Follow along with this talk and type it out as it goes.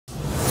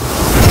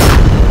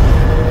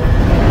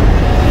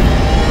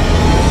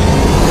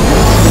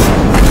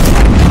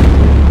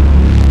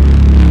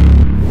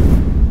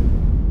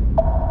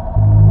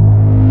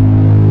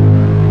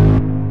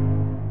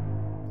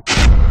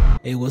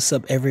What's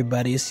up,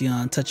 everybody? It's the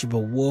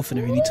Untouchable Wolf, and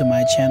if you're new to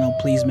my channel,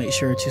 please make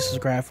sure to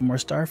subscribe for more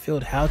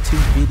Starfield how-to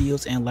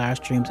videos and live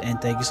streams.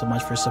 And thank you so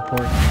much for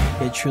support.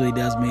 It truly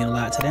does mean a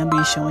lot. Today I'm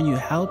going to be showing you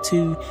how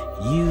to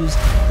use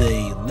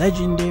the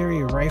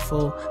legendary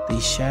rifle,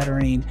 the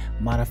Shattering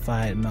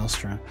modified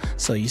Maelstrom.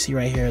 So you see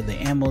right here, the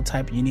ammo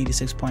type you need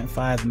is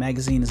 6.5.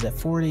 Magazine is at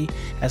 40.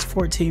 Has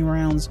 14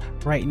 rounds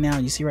right now.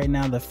 You see right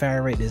now the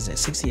fire rate is at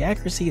 60.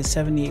 Accuracy is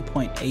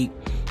 78.8.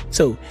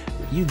 So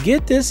you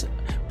get this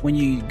when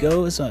you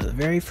go, so the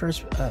very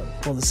first,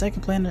 the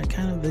second planet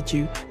kind of that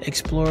you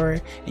explore,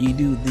 and you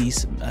do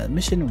these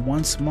mission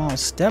One Small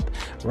Step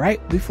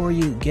right before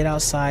you get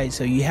outside.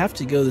 So you have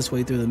to go this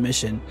way through the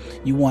mission.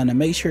 You want to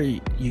make sure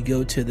you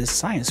go to this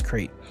science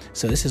crate.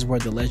 So this is where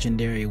the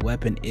legendary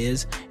weapon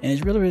is, and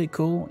it's really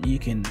cool. You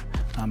can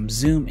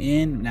zoom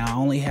in. Now I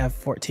only have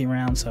 14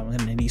 rounds, so I'm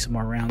going to need some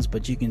more rounds,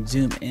 but you can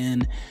zoom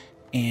in,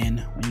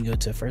 and when you go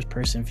to first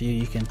person view,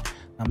 you can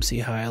see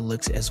how it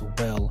looks as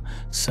well.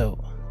 So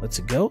let's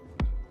go.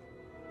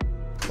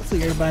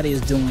 Hopefully everybody is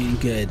doing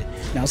good.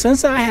 Now,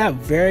 since I have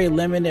very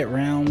limited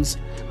rounds,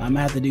 I'm gonna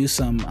have to do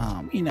some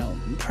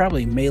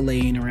probably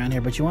meleeing around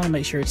here, but you want to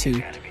make sure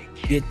to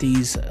get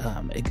these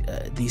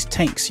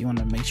tanks. You want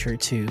to make sure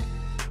to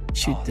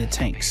shoot the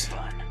tanks.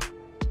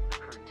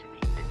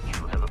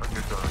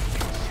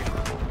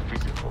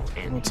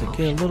 Able to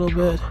get a little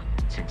bit.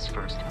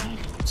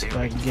 See if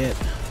I can get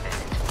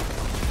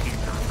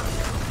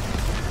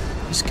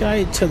this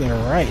guy to the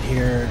right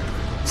here.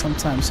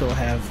 Sometimes he'll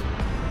have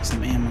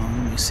some ammo.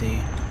 Let me see.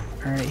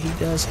 Alright, he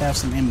does have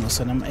some ammo,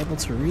 so I'm able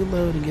to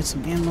reload and get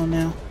some ammo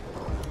now.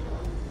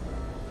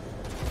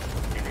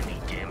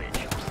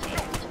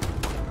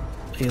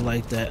 He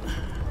like that.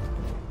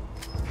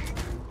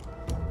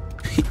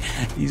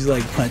 He's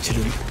like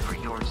punching him.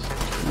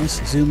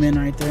 Nice zoom in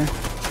right there.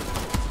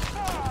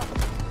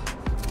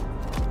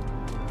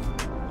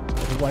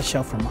 Watch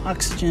out for my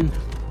oxygen.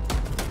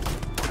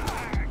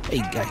 Hey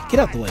guy, get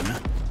out the way,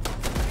 man.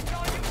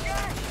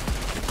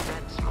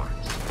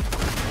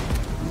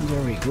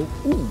 There we go.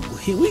 Ooh,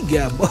 here we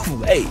got both of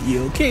them. Hey,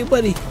 you okay,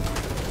 buddy?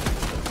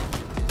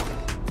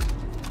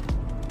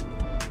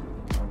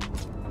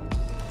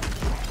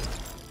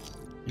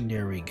 And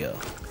there we go.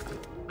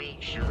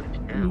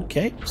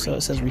 Okay, so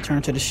it says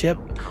return to the ship,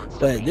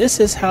 but this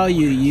is how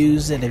you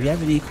use it. If you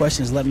have any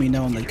questions, let me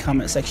know in the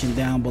comment section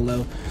down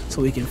below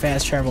so we can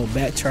fast travel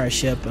back to our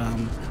ship.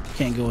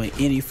 Can't go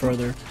any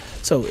further.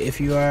 So if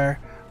you are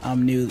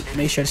new,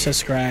 make sure to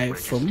subscribe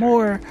for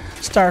more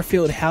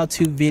Starfield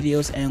how-to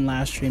videos and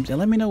live streams, and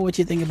let me know what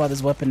you think about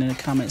this weapon in the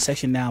comment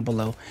section down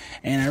below.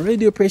 And I really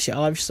do appreciate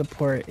all of your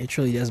support. It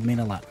truly does mean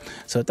a lot.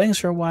 So thanks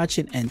for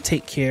watching, and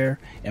take care,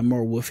 and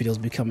more wolf videos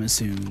be coming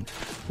soon.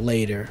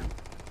 Later.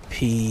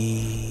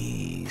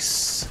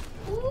 Peace.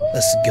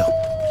 Let's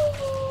go.